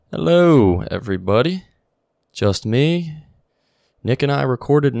Hello, everybody. Just me. Nick and I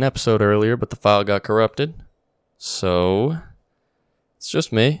recorded an episode earlier, but the file got corrupted. So, it's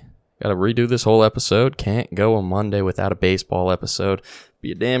just me. Gotta redo this whole episode. Can't go a Monday without a baseball episode.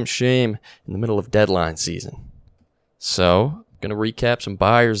 Be a damn shame in the middle of deadline season. So, gonna recap some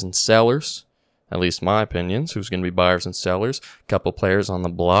buyers and sellers. At least my opinions. Who's gonna be buyers and sellers. Couple players on the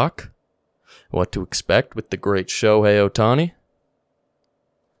block. What to expect with the great Shohei Ohtani.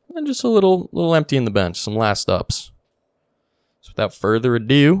 And just a little empty in the bench, some last ups. So without further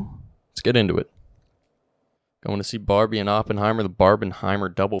ado, let's get into it. Going to see Barbie and Oppenheimer, the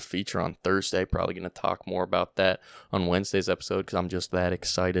Barbenheimer double feature on Thursday. Probably going to talk more about that on Wednesday's episode because I'm just that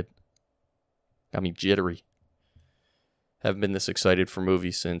excited. Got me jittery. Haven't been this excited for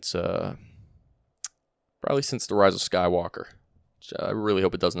movies since, probably since The Rise of Skywalker. I really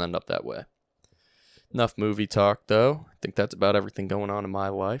hope it doesn't end up that way. Enough movie talk, though. I think that's about everything going on in my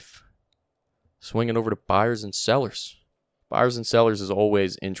life. Swinging over to buyers and sellers. Buyers and sellers is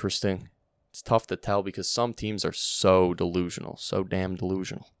always interesting. It's tough to tell because some teams are so delusional, so damn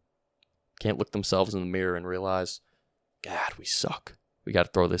delusional. Can't look themselves in the mirror and realize, God, we suck. We got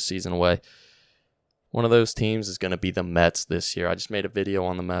to throw this season away. One of those teams is going to be the Mets this year. I just made a video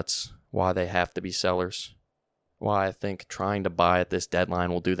on the Mets, why they have to be sellers, why I think trying to buy at this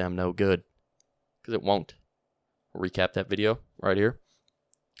deadline will do them no good. Because it won't. I'll recap that video right here.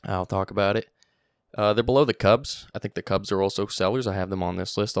 I'll talk about it. They're below the Cubs. I think the Cubs are also sellers. I have them on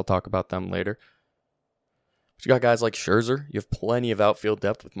this list. I'll talk about them later. But you got guys like Scherzer. You have plenty of outfield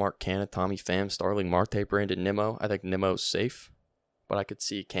depth with Mark Canha, Tommy Pham, Starling Marte, Brandon Nimmo. I think Nimmo's safe. But I could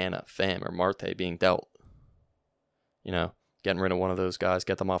see Canha, Pham, or Marte being dealt. You know, getting rid of one of those guys,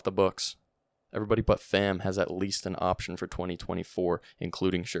 get them off the books. Everybody but Pham has at least an option for 2024,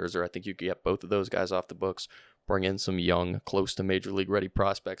 including Scherzer. I think you could get both of those guys off the books, bring in some young, close to Major League ready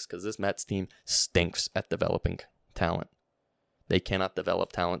prospects, because this Mets team stinks at developing talent. They cannot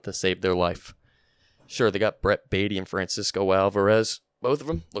develop talent to save their life. Sure, they got Brett Beatty and Francisco Alvarez. Both of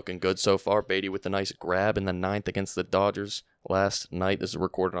them looking good so far. Beatty with a nice grab in the ninth against the Dodgers last night. This is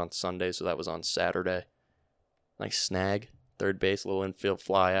recorded on Sunday, so that was on Saturday. Nice snag. Third base, little infield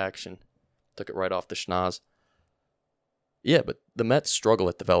fly action. Took it right off the schnoz. Yeah, but the Mets struggle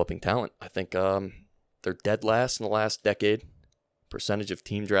at developing talent. I think they're dead last in the last decade. Percentage of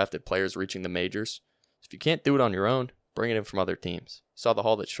team drafted players reaching the majors. So if you can't do it on your own, bring it in from other teams. Saw the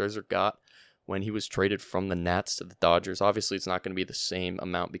haul that Scherzer got when he was traded from the Nats to the Dodgers. Obviously, it's not going to be the same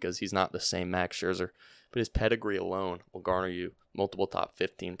amount because he's not the same Max Scherzer. But his pedigree alone will garner you multiple top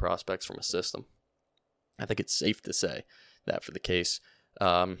 15 prospects from a system. I think it's safe to say that for the case.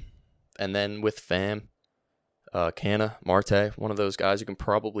 And then with Pham, Canha, Marte, one of those guys, you can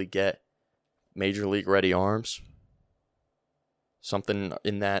probably get Major League ready arms. Something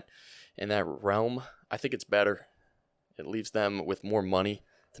in that realm. I think it's better. It leaves them with more money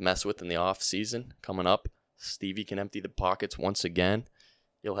to mess with in the off season coming up. Stevie can empty the pockets once again.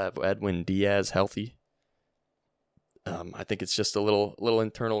 You'll have Edwin Diaz healthy. I think it's just a little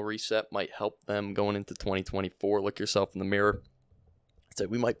internal reset might help them going into 2024. Look yourself in the mirror. Say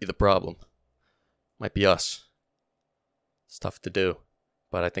we might be the problem. Might be us. It's tough to do,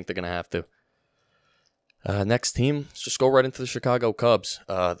 but I think they're going to have to. Next team, let's just go right into the Chicago Cubs.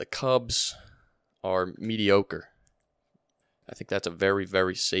 The Cubs are mediocre. I think that's a very,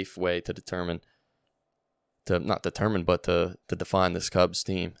 very safe way to define this Cubs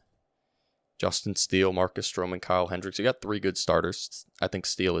team. Justin Steele, Marcus Stroman, Kyle Hendricks. You got three good starters. I think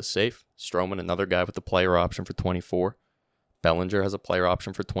Steele is safe. Stroman, another guy with the player option for 24. Bellinger has a player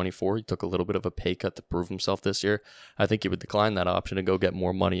option for 24. He took a little bit of a pay cut to prove himself this year. I think he would decline that option and go get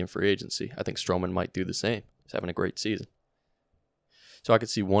more money in free agency. I think Stroman might do the same. He's having a great season. So I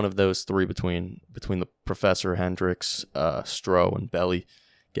could see one of those three between the Professor, Hendricks, Stroh, and Belly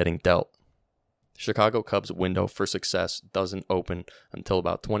getting dealt. Chicago Cubs' window for success doesn't open until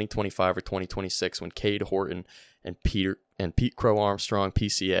about 2025 or 2026 when Cade Horton and Pete Crow Armstrong,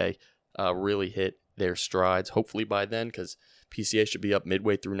 PCA, really hit their strides. Hopefully by then, because PCA should be up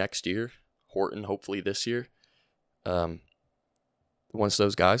midway through next year. Horton, hopefully this year. Once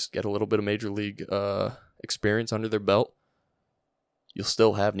those guys get a little bit of Major League experience under their belt, you'll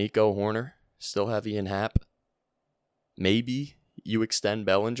still have Nico Horner, still have Ian Happ. Maybe you extend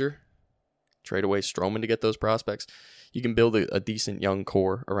Bellinger, trade away Stroman to get those prospects. You can build a decent young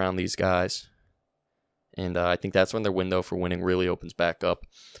core around these guys. And I think that's when their window for winning really opens back up.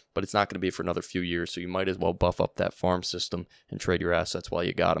 But it's not going to be for another few years, so you might as well buff up that farm system and trade your assets while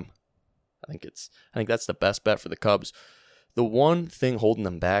you got them. I think that's the best bet for the Cubs. The one thing holding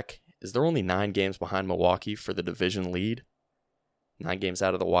them back is they're only 9 games behind Milwaukee for the division lead. 9 games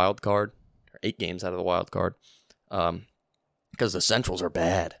out of the wild card, or 8 games out of the wild card, because the Centrals are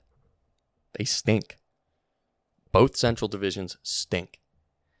bad. They stink. Both Central divisions stink.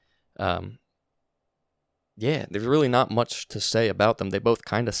 Yeah, there's really not much to say about them. They both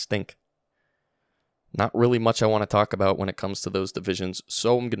kind of stink. Not really much I want to talk about when it comes to those divisions,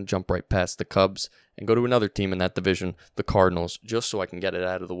 so I'm going to jump right past the Cubs and go to another team in that division, the Cardinals, just so I can get it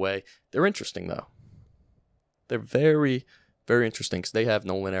out of the way. They're interesting, though. They're very, very interesting because they have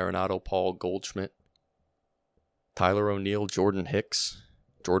Nolan Arenado, Paul Goldschmidt, Tyler O'Neill, Jordan Hicks,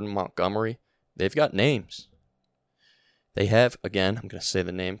 Jordan Montgomery. They've got names. They have, again, I'm going to say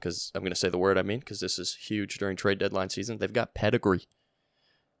the name because I'm going to say the word because this is huge during trade deadline season. They've got pedigree.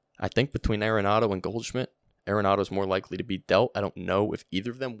 I think between Arenado and Goldschmidt, Arenado's more likely to be dealt. I don't know if either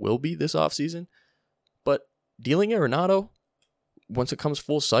of them will be this offseason, but dealing Arenado, once it comes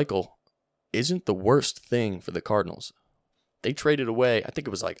full cycle, isn't the worst thing for the Cardinals. They traded away, I think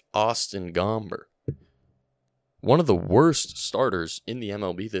it was like Austin Gomber, one of the worst starters in the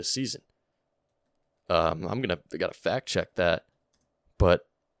MLB this season. I gotta fact check that, but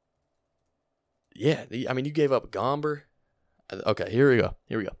yeah, you gave up Gomber. Okay, here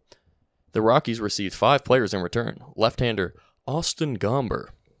we go. The Rockies received 5 players in return. Left-hander Austin Gomber,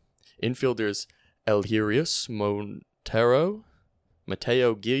 infielders Elhirius Montero,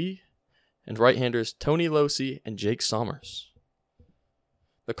 Mateo Gui, and right-handers Tony Losi and Jake Sommers.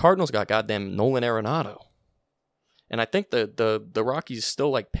 The Cardinals got goddamn Nolan Arenado, and I think the Rockies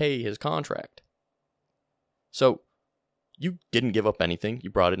still pay his contract. So you didn't give up anything. You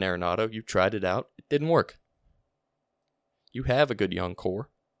brought in Arenado. You tried it out. It didn't work. You have a good young core.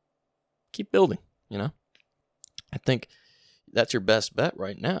 Keep building, I think that's your best bet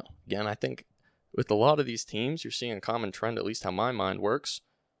right now. Again, I think with a lot of these teams, you're seeing a common trend, at least how my mind works.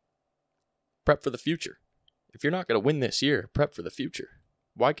 Prep for the future. If you're not going to win this year, prep for the future.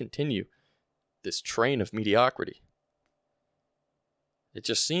 Why continue this train of mediocrity? It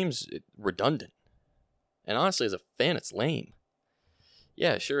just seems redundant. And honestly, as a fan, it's lame.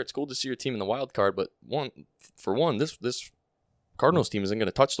 Yeah, sure, it's cool to see your team in the wild card, but this Cardinals team isn't going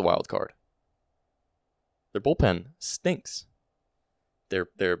to touch the wild card. Their bullpen stinks.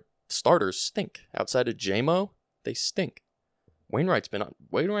 Their starters stink. Outside of J-Mo, they stink. Wainwright's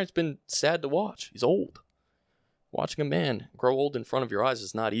been sad to watch. He's old. Watching a man grow old in front of your eyes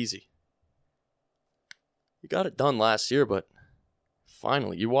is not easy. You got it done last year, but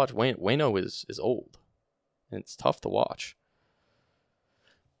finally, you watch Waino is old. And it's tough to watch.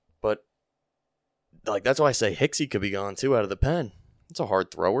 But that's why I say Hicksy could be gone too out of the pen. It's a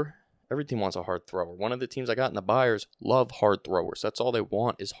hard thrower. Every team wants a hard thrower. One of the teams I got in the buyers love hard throwers. That's all they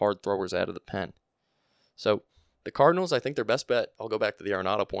want is hard throwers out of the pen. So the Cardinals, I think their best bet, I'll go back to the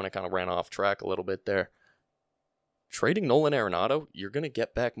Arenado point. I kind of ran off track a little bit there. Trading Nolan Arenado, you're going to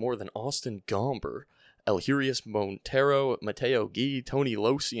get back more than Austin Gomber, Elhirius Montero, Mateo Gui, Tony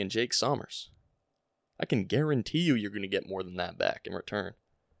Losi, and Jake Sommers. I can guarantee you're going to get more than that back in return.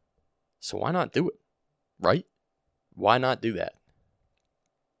 So why not do it? Right? Why not do that?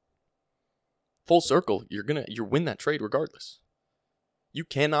 Full circle, you win that trade regardless. You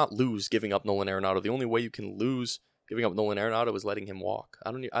cannot lose giving up Nolan Arenado. The only way you can lose giving up Nolan Arenado is letting him walk.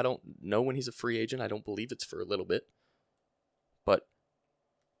 I don't know when he's a free agent. I don't believe it's for a little bit. But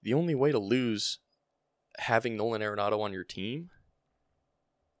the only way to lose having Nolan Arenado on your team,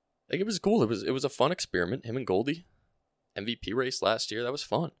 it was cool. It was a fun experiment. Him and Goldie, MVP race last year. That was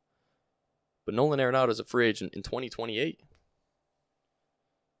fun. But Nolan Arenado is a free agent in 2028.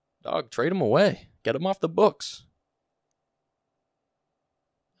 Dog, trade him away. Get him off the books.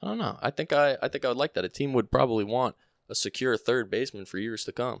 I don't know. I think I would like that. A team would probably want a secure third baseman for years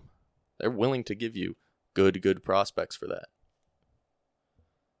to come. They're willing to give you good prospects for that.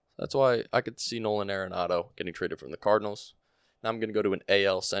 That's why I could see Nolan Arenado getting traded from the Cardinals. Now I'm going to go to an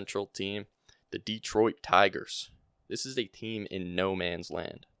AL Central team, the Detroit Tigers. This is a team in no man's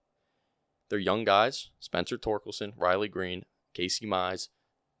land. They're young guys, Spencer Torkelson, Riley Green, Casey Mize.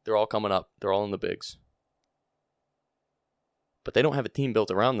 They're all coming up. They're all in the bigs. But they don't have a team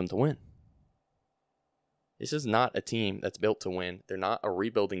built around them to win. This is not a team that's built to win. They're not a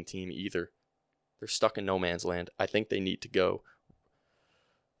rebuilding team either. They're stuck in no man's land. I think they need to go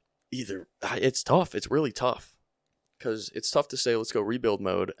either. It's tough. It's really tough. Because it's tough to say, let's go rebuild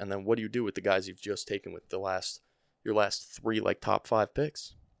mode, and then what do you do with the guys you've just taken with your last 3 top 5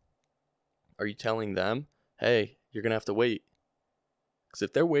 picks? Are you telling them, hey, you're going to have to wait? Because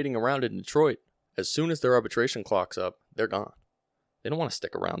if they're waiting around in Detroit, as soon as their arbitration clock's up, they're gone. They don't want to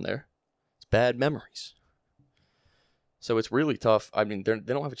stick around there. It's bad memories. So it's really tough. They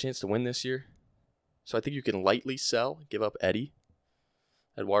don't have a chance to win this year. So I think you can lightly sell, give up Eddie.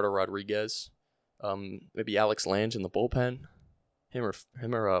 Eduardo Rodriguez, maybe Alex Lange in the bullpen, him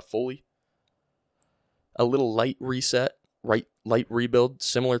or Foley. A little light reset, light rebuild,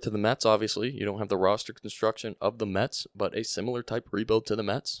 similar to the Mets. Obviously, you don't have the roster construction of the Mets, but a similar type rebuild to the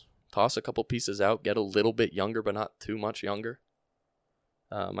Mets. Toss a couple pieces out, get a little bit younger, but not too much younger.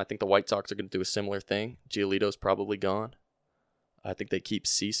 I think the White Sox are going to do a similar thing. Giolito's probably gone. I think they keep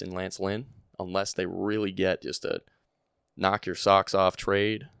Cease and Lance Lynn, unless they really get just a knock your socks off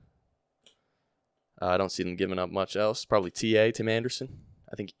trade. I don't see them giving up much else. Probably Tim Anderson.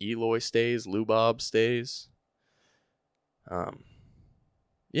 I think Eloy stays. Lubob stays. I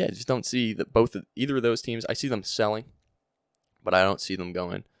just don't see that either of those teams. I see them selling, but I don't see them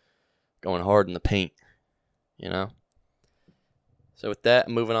going hard in the paint. So with that,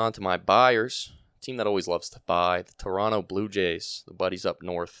 moving on to my buyers. Team that always loves to buy, the Toronto Blue Jays, the buddies up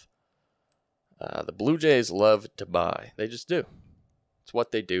north. The Blue Jays love to buy. They just do. It's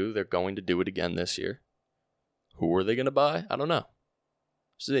what they do. They're going to do it again this year. Who are they going to buy? I don't know.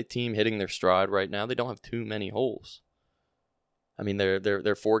 This is a team hitting their stride right now. They don't have too many holes. I mean,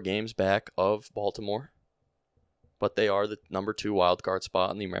 they're 4 games back of Baltimore, but they are the number 2 wild card spot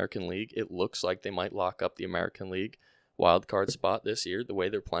in the American League. It looks like they might lock up the American League wild card spot this year, the way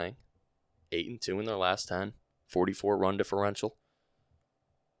they're playing. 8-2 in their last 10, 44 run differential.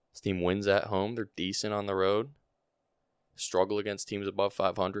 This team wins at home. They're decent on the road. Struggle against teams above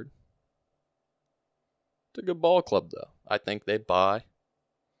 500. It's a good ball club, though. I think they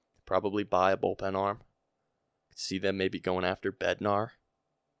probably buy a bullpen arm. Could see them maybe going after Bednar.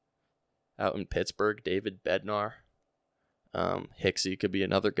 Out in Pittsburgh, David Bednar. Hicksy could be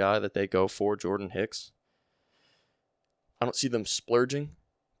another guy that they go for, Jordan Hicks. I don't see them splurging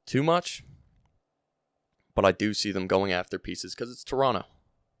too much, but I do see them going after pieces because it's Toronto.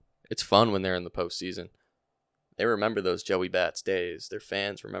 It's fun when they're in the postseason. They remember those Joey Bats days. Their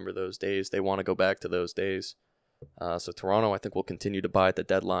fans remember those days. They want to go back to those days. So Toronto, I think, will continue to buy at the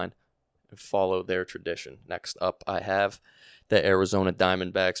deadline and follow their tradition. Next up, I have the Arizona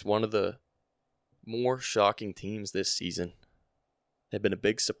Diamondbacks, one of the more shocking teams this season. They've been a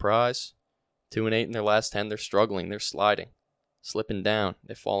big surprise. 2-8 in their last 10. They're struggling. They're sliding, slipping down.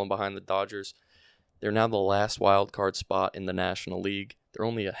 They've fallen behind the Dodgers. They're now the last wild card spot in the National League. They're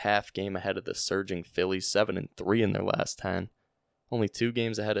only a half game ahead of the surging Phillies, 7-3 in their last 10. Only 2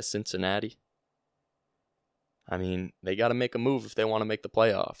 games ahead of Cincinnati. I mean, they got to make a move if they want to make the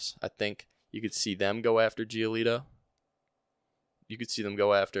playoffs. I think you could see them go after Giolito. You could see them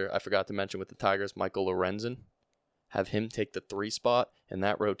go after, I forgot to mention with the Tigers, Michael Lorenzen. Have him take the 3 spot in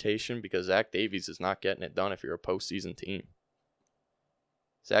that rotation because Zach Davies is not getting it done if you're a postseason team.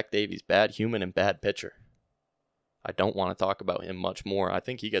 Zach Davies, bad human and bad pitcher. I don't want to talk about him much more. I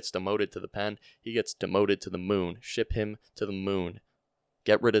think he gets demoted to the pen. He gets demoted to the moon. Ship him to the moon.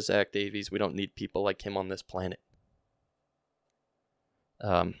 Get rid of Zach Davies. We don't need people like him on this planet.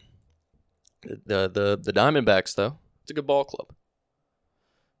 The Diamondbacks, though, it's a good ball club.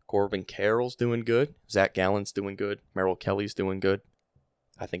 Corbin Carroll's doing good. Zach Gallen's doing good. Merrill Kelly's doing good.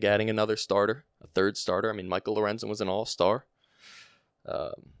 I think adding another starter, a third starter. I mean, Michael Lorenzen was an all-star.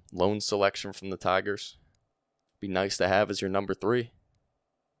 Lone selection from the Tigers. Be nice to have as your number 3.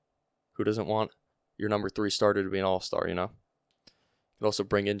 Who doesn't want your number 3 starter to be an all-star, You could also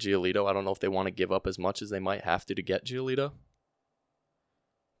bring in Giolito. I don't know if they want to give up as much as they might have to get Giolito.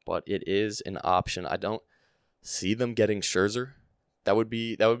 But it is an option. I don't see them getting Scherzer. That would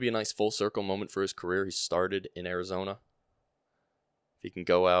be a nice full circle moment for his career. He started in Arizona. If he can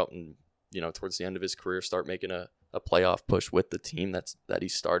go out and, towards the end of his career, start making a playoff push with the team that he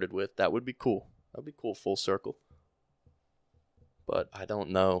started with, that would be cool. That would be cool, full circle. But I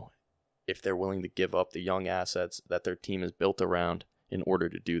don't know if they're willing to give up the young assets that their team is built around in order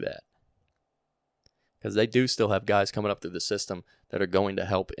to do that. Because they do still have guys coming up through the system that are going to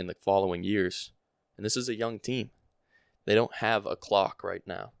help in the following years. And this is a young team. They don't have a clock right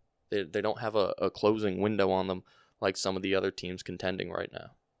now. They don't have a closing window on them like some of the other teams contending right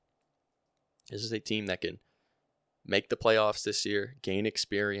now. This is a team that can make the playoffs this year, gain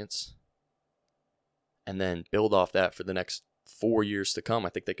experience, and then build off that for the next 4 years to come. I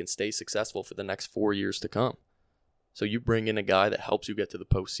think they can stay successful for the next 4 years to come. So you bring in a guy that helps you get to the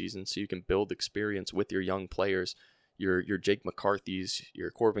postseason so you can build experience with your young players, your Jake McCarthy's, your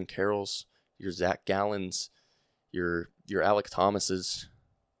Corbin Carroll's, your Zach Gallen's, your Alec Thomas's.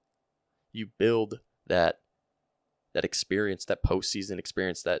 You build that experience, that postseason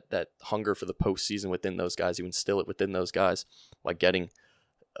experience, that hunger for the postseason within those guys. You instill it within those guys by getting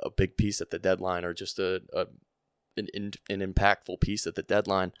a big piece at the deadline or just an impactful piece at the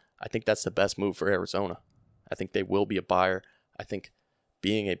deadline. I think that's the best move for Arizona. I think they will be a buyer. I think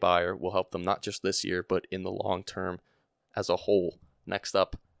being a buyer will help them not just this year, but in the long term as a whole. Next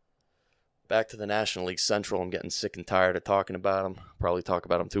up, back to the National League Central. I'm getting sick and tired of talking about them. Probably talk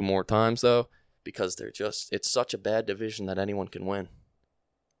about them 2 more times, though, because it's such a bad division that anyone can win.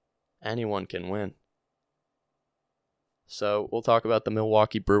 Anyone can win. So we'll talk about the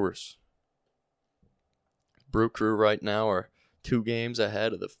Milwaukee Brewers. Brew Crew right now are 2 games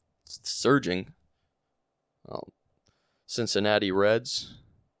ahead of the surging Cincinnati Reds.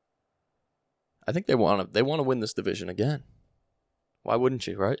 I think they want to win this division again. Why wouldn't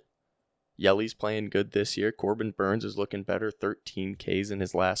you, right? Yelly's playing good this year. Corbin Burns is looking better. 13 Ks in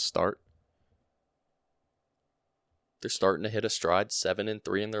his last start. They're starting to hit a stride.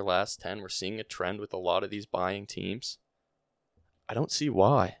 7-3 in their last 10. We're seeing a trend with a lot of these buying teams. I don't see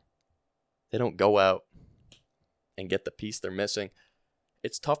why they don't go out and get the piece they're missing.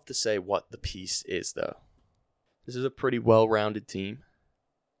 It's tough to say what the piece is, though. This is a pretty well-rounded team.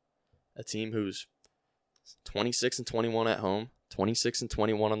 A team who's 26-21 at home,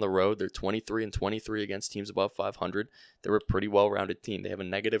 26-21 on the road. They're 23-23 against teams above 500. They're a pretty well-rounded team. They have a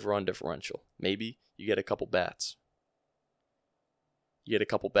negative run differential. Maybe you get a couple bats. You get a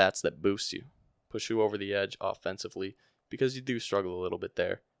couple bats that boost you, push you over the edge offensively, because you do struggle a little bit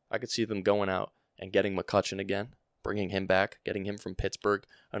there. I could see them going out and getting McCutchen again, bringing him back, getting him from Pittsburgh,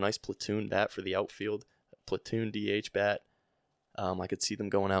 a nice platoon bat for the outfield, a platoon DH bat. I could see them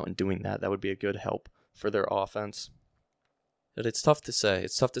going out and doing that. That would be a good help for their offense. But it's tough to say.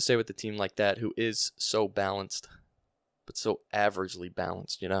 It's tough to say with a team like that who is so balanced, but so averagely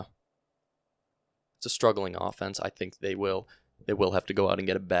balanced, you know? It's a struggling offense. I think they will have to go out and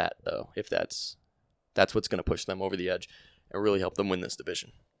get a bat, though, if that's what's going to push them over the edge and really help them win this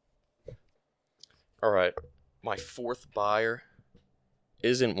division. All right, my 4th buyer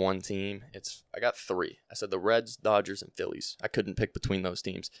isn't one team. I got 3. I said the Reds, Dodgers, and Phillies. I couldn't pick between those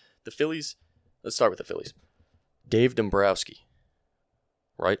teams. The Phillies, let's start with the Phillies. Dave Dombrowski,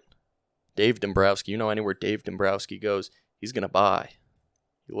 right? Dave Dombrowski, anywhere Dave Dombrowski goes, he's going to buy.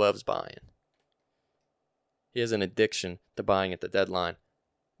 He loves buying. He has an addiction to buying at the deadline.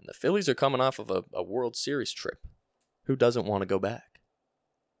 And the Phillies are coming off of a World Series trip. Who doesn't want to go back?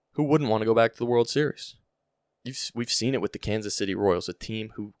 Who wouldn't want to go back to the World Series? We've seen it with the Kansas City Royals, a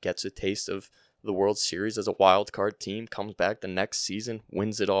team who gets a taste of the World Series as a wild card team, comes back the next season,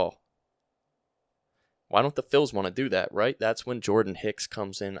 wins it all. Why don't the Phils want to do that, right? That's when Jordan Hicks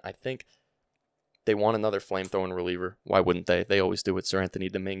comes in. I think they want another flamethrowing reliever. Why wouldn't they? They always do with Sir Anthony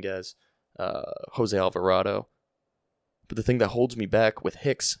Dominguez, Jose Alvarado. But the thing that holds me back with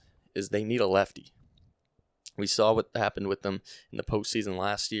Hicks is they need a lefty. We saw what happened with them in the postseason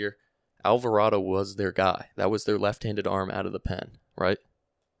last year. Alvarado was their guy. That was their left-handed arm out of the pen, right?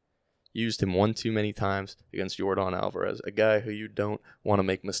 Used him one too many times against Yordan Alvarez, a guy who you don't want to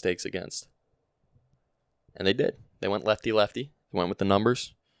make mistakes against. And they did. They went lefty-lefty. They went with the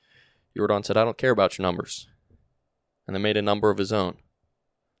numbers. Yordan said, I don't care about your numbers. And they made a number of his own.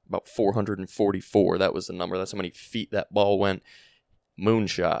 About 444. That was the number. That's how many feet that ball went.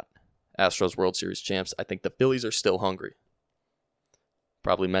 Moonshot. Astros World Series champs. I think the Phillies are still hungry.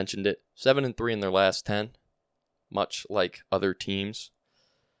 Probably mentioned it. 7-3 in their last 10. Much like other teams.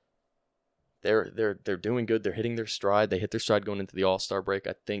 They're doing good. They're hitting their stride. They hit their stride going into the All-Star break.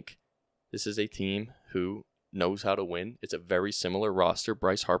 I think this is a team who knows how to win. It's a very similar roster.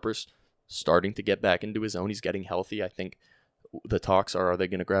 Bryce Harper's starting to get back into his own. He's getting healthy. I think the talks are they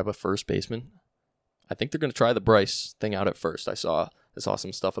going to grab a first baseman? I think they're going to try the Bryce thing out at first. I saw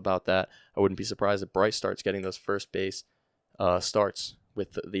some stuff about that. I wouldn't be surprised if Bryce starts getting those first base starts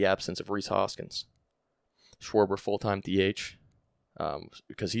with the absence of Rhys Hoskins. Schwarber full-time DH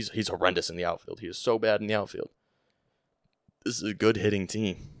because he's horrendous in the outfield. He is so bad in the outfield. This is a good hitting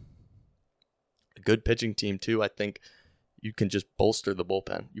team. A good pitching team, too. I think you can just bolster the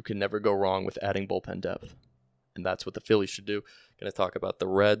bullpen. You can never go wrong with adding bullpen depth. And that's what the Phillies should do. Going to talk about the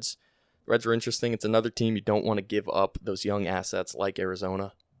Reds. The Reds are interesting. It's another team you don't want to give up those young assets like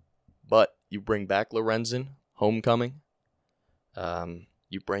Arizona. But you bring back Lorenzen, homecoming.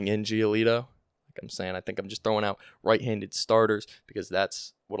 You bring in Giolito. Like I'm saying, I think I'm just throwing out right-handed starters because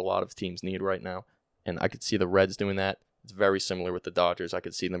that's what a lot of teams need right now. And I could see the Reds doing that. It's very similar with the Dodgers. I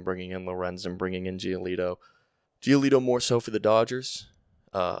could see them bringing in Lorenzen, bringing in Giolito. Giolito more so for the Dodgers.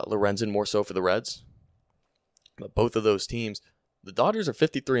 Lorenzen more so for the Reds. But both of those teams, the Dodgers are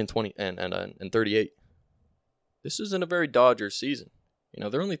 53-20 and 38. This isn't a very Dodgers season. You know,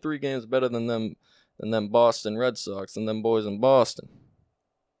 they're only 3 games better than them Boston Red Sox, than them boys in Boston.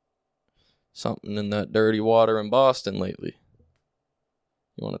 Something in that dirty water in Boston lately.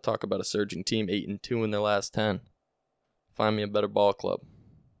 You want to talk about a surging team, 8-2 in their last 10. Find me a better ball club.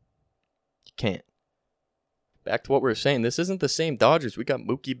 You can't. Back to what we were saying. This isn't the same Dodgers. We got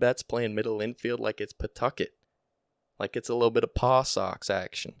Mookie Betts playing middle infield like it's Pawtucket. Like it's a little bit of Paw Sox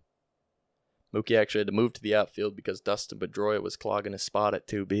action. Mookie actually had to move to the outfield because Dustin Pedroia was clogging his spot at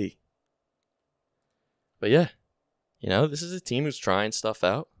 2B. But yeah, this is a team who's trying stuff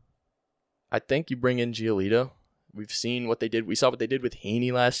out. I think you bring in Giolito. We've seen what they did. We saw what they did with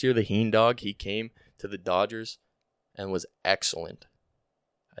Heaney last year, the Heen dog. He came to the Dodgers and was excellent.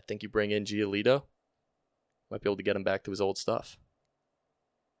 I think you bring in Giolito, might be able to get him back to his old stuff.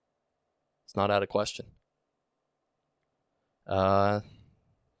 It's not out of question.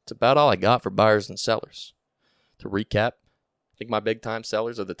 It's about all I got for buyers and sellers. To recap, I think my big-time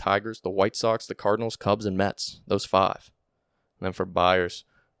sellers are the Tigers, the White Sox, the Cardinals, Cubs, and Mets. Those 5. And then for buyers,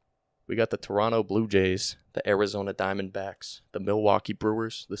 we got the Toronto Blue Jays, the Arizona Diamondbacks, the Milwaukee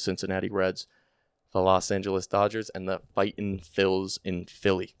Brewers, the Cincinnati Reds, the Los Angeles Dodgers, and the Fightin' Phils in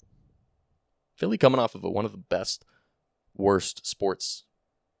Philly. Philly coming off of one of the worst sports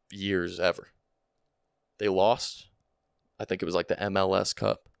years ever. They lost. I think it was like the MLS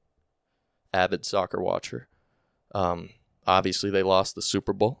Cup. Avid soccer watcher. Obviously, they lost the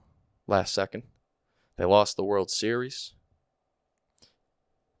Super Bowl last second. They lost the World Series.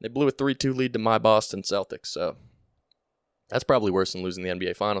 They blew a 3-2 lead to my Boston Celtics, so that's probably worse than losing the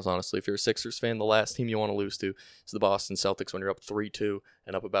NBA Finals, honestly. If you're a Sixers fan, the last team you want to lose to is the Boston Celtics when you're up 3-2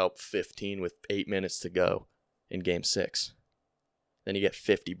 and up about 15 with 8 minutes to go in Game 6. Then you get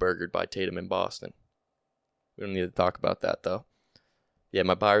 50 burgered by Tatum in Boston. We don't need to talk about that, though. Yeah,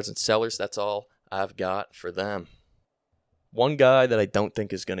 my buyers and sellers, that's all I've got for them. One guy that I don't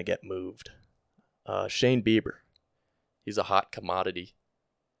think is going to get moved, Shane Bieber. He's a hot commodity.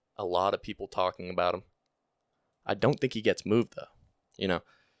 A lot of people talking about him. I don't think he gets moved, though.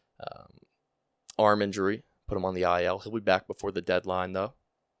 Arm injury, put him on the IL. He'll be back before the deadline, though.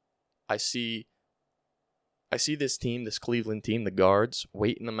 I see this team, this Cleveland team, the guards,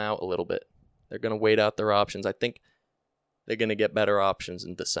 waiting them out a little bit. They're going to wait out their options. I think they're going to get better options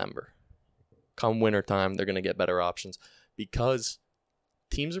in December. Come wintertime, they're going to get better options because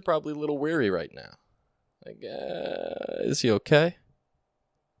teams are probably a little weary right now. Like, is he okay?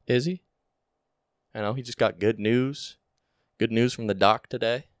 Is he? I know he just got good news. Good news from the doc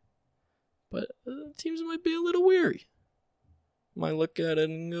today. But teams might be a little weary. Might look at it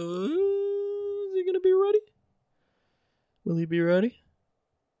and go, is he going to be ready? Will he be ready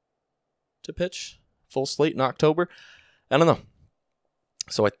to pitch full slate in October? I don't know.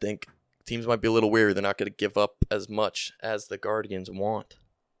 So I think teams might be a little weary. They're not going to give up as much as the Guardians want.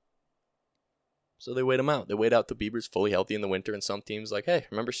 So they wait him out. They wait out till Bieber's fully healthy in the winter. And some teams like, hey,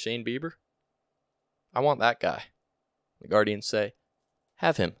 remember Shane Bieber? I want that guy. The Guardians say,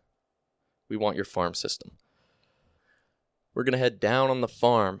 have him. We want your farm system. We're going to head down on the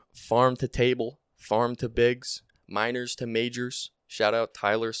farm. Farm to table. Farm to bigs. Minors to majors. Shout out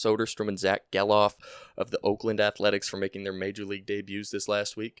Tyler Soderstrom and Zach Geloff of the Oakland Athletics for making their major league debuts this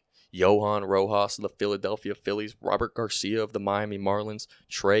last week. Johan Rojas of the Philadelphia Phillies. Robert Garcia of the Miami Marlins.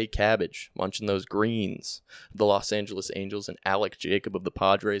 Trey Cabbage, munching those greens of the Los Angeles Angels. And Alec Jacob of the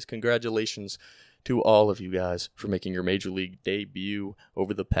Padres. Congratulations to all of you guys for making your major league debut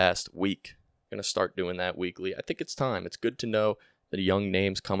over the past week. I'm going to start doing that weekly. I think it's time. It's good to know that a young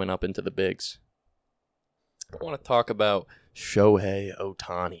name's coming up into the bigs. I want to talk about Shohei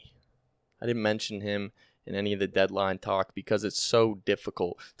Ohtani. I didn't mention him in any of the deadline talk because it's so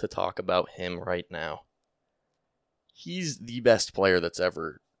difficult to talk about him right now. He's the best player that's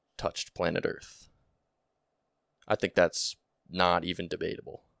ever touched planet Earth. I think that's not even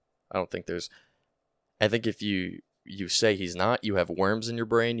debatable. I think if you say he's not, you have worms in your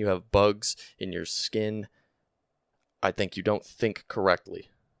brain, you have bugs in your skin. I think you don't think correctly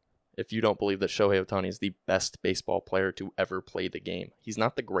if you don't believe that Shohei Ohtani is the best baseball player to ever play the game. He's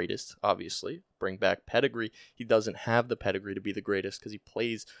not the greatest, obviously. Bring back pedigree. He doesn't have the pedigree to be the greatest because he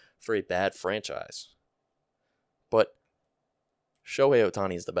plays for a bad franchise. But Shohei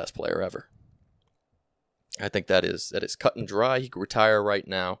Ohtani is the best player ever. I think that is cut and dry. He could retire right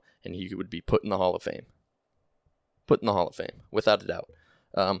now, and he would be put in the Hall of Fame. Put in the Hall of Fame, without a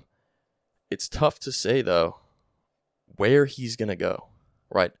doubt. It's tough to say, though, where he's going to go,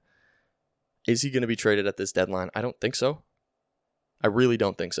 right? Is he going to be traded at this deadline? I don't think so. I really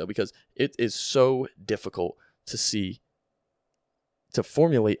don't think so because it is so difficult to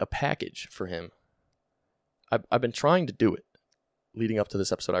formulate a package for him. I've been trying to do it leading up to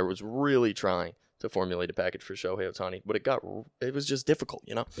this episode. I was really trying to formulate a package for Shohei Ohtani, but it was just difficult,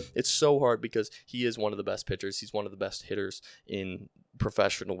 It's so hard because he is one of the best pitchers. He's one of the best hitters in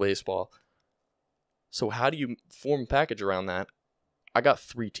professional baseball. So how do you form a package around that? I got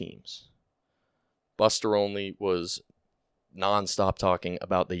 3 teams. Buster Olney was nonstop talking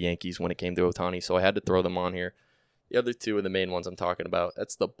about the Yankees when it came to Ohtani, so I had to throw them on here. The other two are the main ones I'm talking about.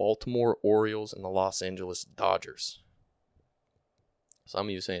 That's the Baltimore Orioles and the Los Angeles Dodgers. Some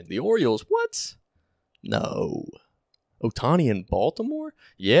of you saying, the Orioles, what? No. Ohtani in Baltimore?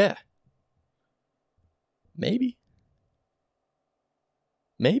 Yeah. Maybe.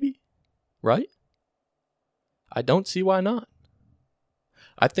 Right? I don't see why not.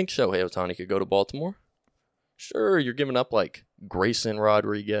 I think Shohei Ohtani could go to Baltimore. Sure, you're giving up like Grayson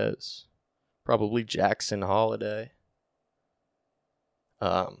Rodriguez, probably Jackson Holiday,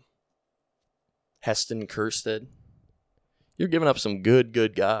 Heston Kjerstad. You're giving up some good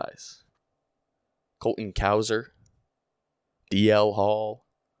guys. Colton Cowser, DL Hall.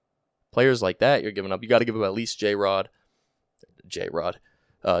 Players like that you're giving up. You got to give up at least G-Rod,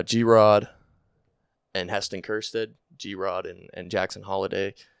 and Heston Kjerstad, G-Rod and Jackson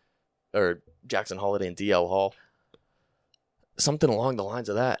Holiday, or Jackson Holiday and DL Hall. Something along the lines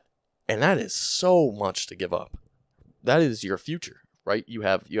of that. And that is so much to give up. That is your future, right? You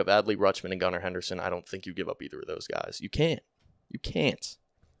have Adley Rutschman and Gunnar Henderson. I don't think you give up either of those guys. You can't.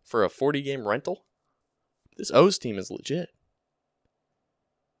 For a 40-game rental, this O's team is legit.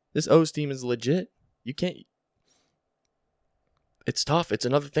 You can't. It's tough. It's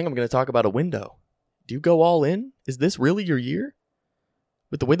another thing I'm going to talk about, a window. Do you go all in? Is this really your year?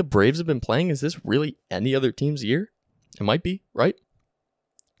 With the way the Braves have been playing, is this really any other team's year? It might be, right?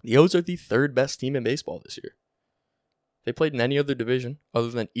 The O's are the third best team in baseball this year. If they played in any other division other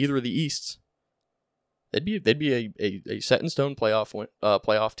than either of the Easts, they'd be a set in stone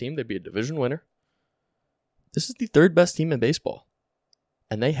playoff team. They'd be a division winner. This is the third best team in baseball,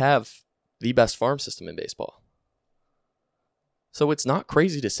 and they have the best farm system in baseball. So it's not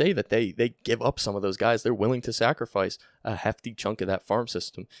crazy to say that they give up some of those guys. They're willing to sacrifice a hefty chunk of that farm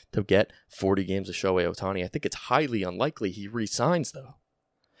system to get 40 games of Shohei Ohtani. I think it's highly unlikely he re-signs, though.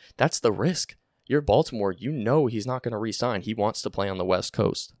 That's the risk. You're Baltimore. You know he's not going to re-sign. He wants to play on the West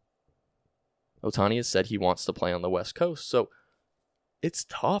Coast. Ohtani has said he wants to play on the West Coast. So it's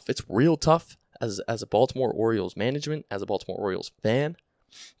tough. It's real tough as a Baltimore Orioles management, as a Baltimore Orioles fan,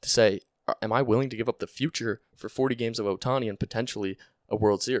 to say, am I willing to give up the future for 40 games of Ohtani and potentially a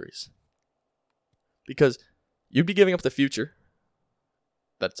World Series? Because you'd be giving up the future.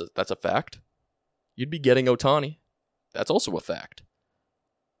 That's a fact. You'd be getting Ohtani. That's also a fact.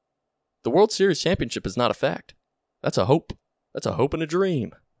 The World Series championship is not a fact. That's a hope. That's a hope and a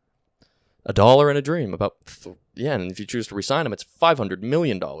dream. $1 and a dream. And if you choose to resign him, it's $500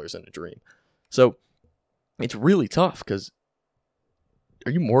 million in a dream. So it's really tough because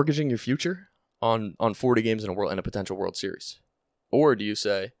are you mortgaging your future on 40 games in a potential World Series? Or do you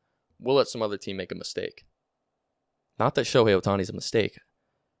say, we'll let some other team make a mistake? Not that Shohei Ohtani's a mistake,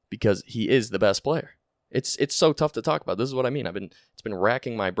 because he is the best player. It's so tough to talk about. This is what I mean. It's been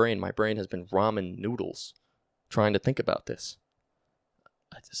racking my brain. My brain has been ramen noodles trying to think about this.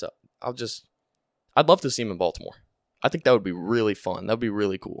 I'd love to see him in Baltimore. I think that would be really fun. That would be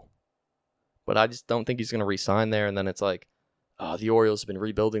really cool. But I just don't think he's going to re-sign there. And then it's like, the Orioles have been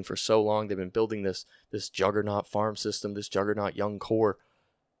rebuilding for so long. They've been building this juggernaut farm system, this juggernaut young core.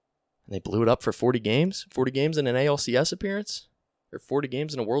 And they blew it up for 40 games? 40 games in an ALCS appearance? Or 40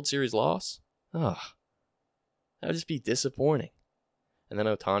 games in a World Series loss? That would just be disappointing. And then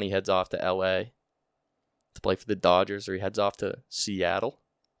Ohtani heads off to LA to play for the Dodgers, or he heads off to Seattle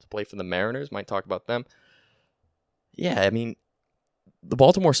to play for the Mariners. Might talk about them. Yeah, I mean, the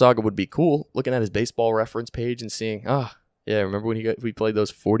Baltimore saga would be cool, looking at his baseball reference page and seeing, yeah, remember when we played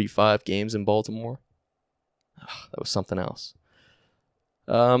those 45 games in Baltimore? That was something else.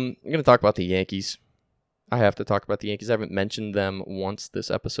 I'm going to talk about the Yankees. I have to talk about the Yankees. I haven't mentioned them once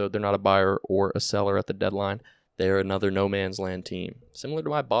this episode. They're not a buyer or a seller at the deadline. They're another no man's land team, similar to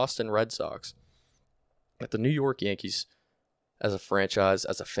my Boston Red Sox. But the New York Yankees, as a franchise,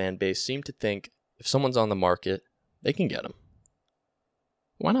 as a fan base, seem to think if someone's on the market, they can get them.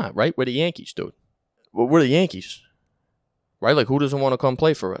 Why not, right? We're the Yankees, dude. We're the Yankees. Right? Like, who doesn't want to come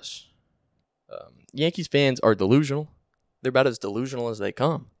play for us? Yankees fans are delusional. They're about as delusional as they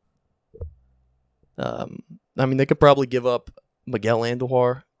come. I mean, they could probably give up Miguel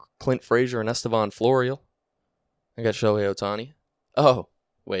Andujar, Clint Frazier, and Estevan Florial. I got Shohei Ohtani. Oh,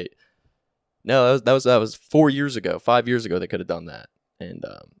 wait. No, that was 4 years ago. 5 years ago, they could have done that. And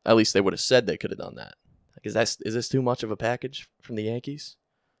at least they would have said they could have done that. Like, is this too much of a package from the Yankees?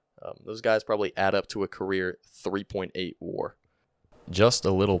 Those guys probably add up to a career 3.8 WAR. Just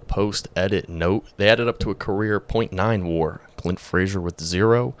a little post-edit note. They added up to a career .9 WAR. Clint Frazier with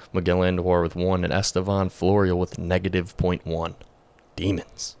 0, Miguel Andujar with 1, and Estevan Florial with -0.1.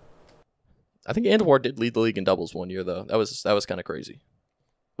 Demons. I think Andujar did lead the league in doubles one year, though. That was kind of crazy.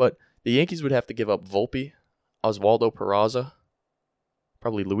 But the Yankees would have to give up Volpe, Oswaldo Peraza,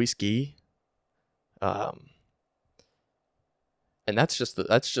 probably Luis Guy. And that's just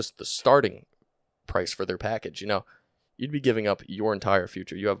the starting price for their package. You'd be giving up your entire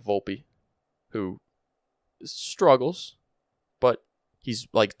future. You have Volpe, who struggles, but he's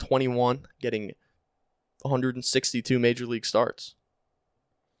like 21, getting 162 major league starts.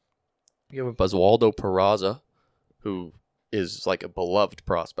 You have Oswaldo Peraza, who is like a beloved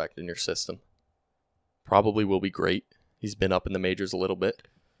prospect in your system. Probably will be great. He's been up in the majors a little bit.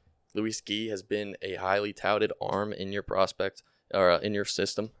 Luis Guy has been a highly touted arm in your prospect or in your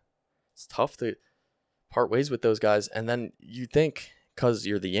system. It's tough to part ways with those guys. And then you think, because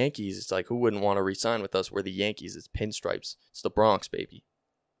you're the Yankees, it's like, who wouldn't want to re-sign with us? We're the Yankees. It's pinstripes. It's the Bronx, baby.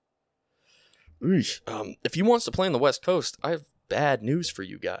 If he wants to play on the West Coast, I have bad news for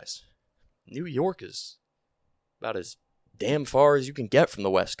you guys. New York is about as damn far as you can get from the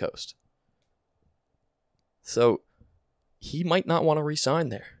West Coast. So he might not want to re-sign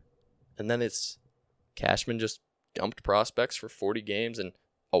there. And then it's Cashman just dumped prospects for 40 games and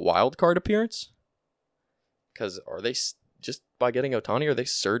a wild card appearance? Because are they, just by getting Ohtani, are they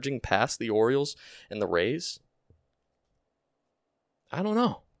surging past the Orioles and the Rays? I don't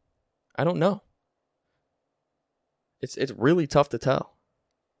know. It's really tough to tell.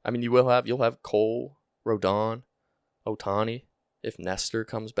 I mean, you'll have Cole, Rodon, Ohtani, if Nestor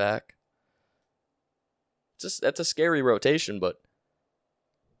comes back. That's a scary rotation, but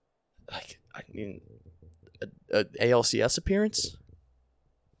a ALCS appearance?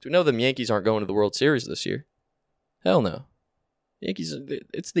 Do we know the Yankees aren't going to the World Series this year? Hell no. Yankees,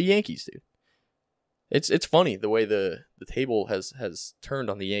 it's the Yankees, dude. It's funny the way the table has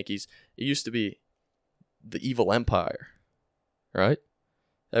turned on the Yankees. It used to be the evil empire, right?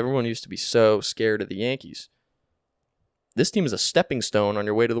 Everyone used to be so scared of the Yankees. This team is a stepping stone on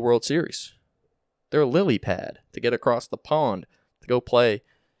your way to the World Series. They're a lily pad to get across the pond to go play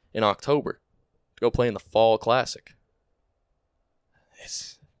in October, to go play in the Fall Classic.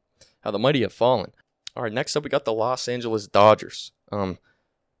 It's how the mighty have fallen. All right, next up we got the Los Angeles Dodgers.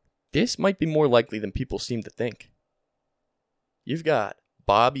 This might be more likely than people seem to think. You've got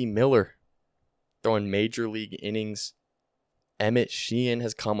Bobby Miller throwing major league innings. Emmett Sheehan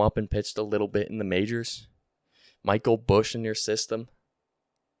has come up and pitched a little bit in the majors. Michael Busch in your system.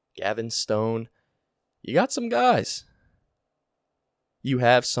 Gavin Stone. You got some guys. You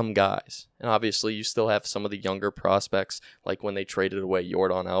have some guys. And obviously you still have some of the younger prospects, like when they traded away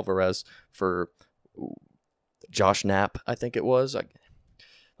Yordan Alvarez for Josh Knapp, I think it was. Let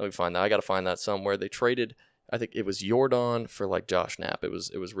me find that. I got to find that somewhere. They traded, I think it was Yordan for like Josh Knapp. It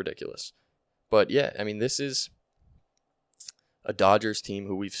was ridiculous. But yeah, I mean, this is a Dodgers team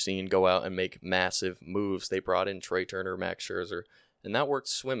who we've seen go out and make massive moves. They brought in Trey Turner, Max Scherzer, and that worked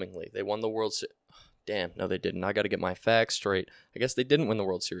swimmingly. They won the World Series. Damn, no, they didn't. I got to get my facts straight. I guess they didn't win the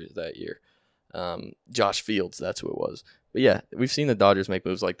World Series that year. Josh Fields, that's who it was. But yeah, we've seen the Dodgers make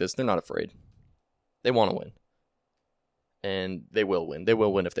moves like this. They're not afraid. They want to win. And they will win. They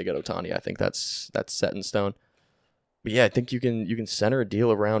will win if they get Ohtani. I think that's set in stone. But yeah, I think you can center a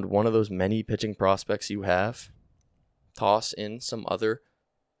deal around one of those many pitching prospects you have. Toss in some other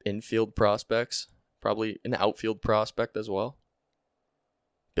infield prospects. Probably an outfield prospect as well.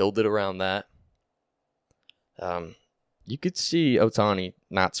 Build it around that. You could see Ohtani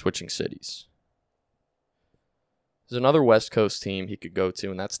not switching cities. There's another West Coast team he could go to,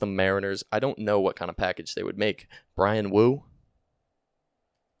 and that's the Mariners. I don't know what kind of package they would make. Brian Wu,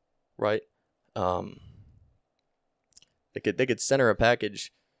 right? They could center a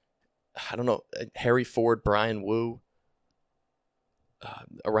package. I don't know, Harry Ford, Brian Wu,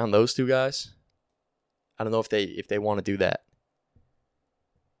 around those two guys. I don't know if they want to do that.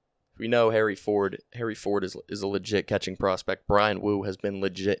 We know Harry Ford is a legit catching prospect. Brian Wu has been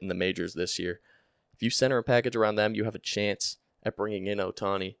legit in the majors this year. If you center a package around them, you have a chance at bringing in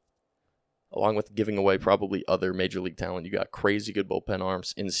Ohtani, along with giving away probably other major league talent. You got crazy good bullpen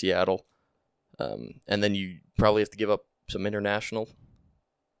arms in Seattle. And then you probably have to give up some international.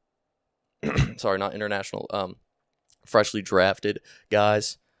 Sorry, not international. Freshly drafted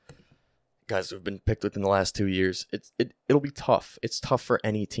guys who have been picked within the last 2 years. It'll be tough. It's tough for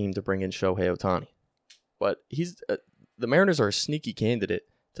any team to bring in Shohei Ohtani. But the Mariners are a sneaky candidate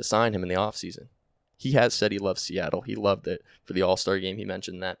to sign him in the offseason. He has said he loves Seattle. He loved it for the All-Star game. He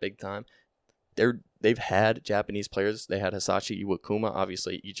mentioned that big time. They've had Japanese players. They had Hisashi Iwakuma,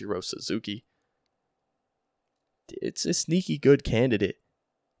 obviously Ichiro Suzuki. It's a sneaky good candidate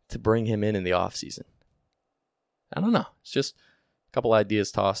to bring him in the offseason. I don't know. It's just couple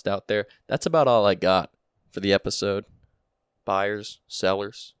ideas tossed out there. That's about all I got for the episode. Buyers,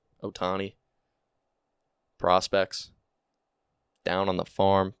 sellers, Ohtani, prospects, down on the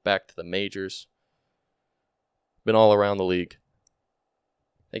farm, back to the majors. Been all around the league.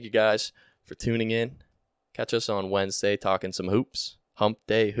 Thank you guys for tuning in. Catch us on Wednesday talking some hoops. Hump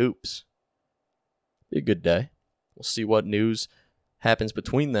Day hoops. Be a good day. We'll see what news happens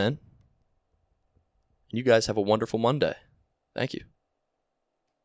between then. And you guys have a wonderful Monday. Thank you.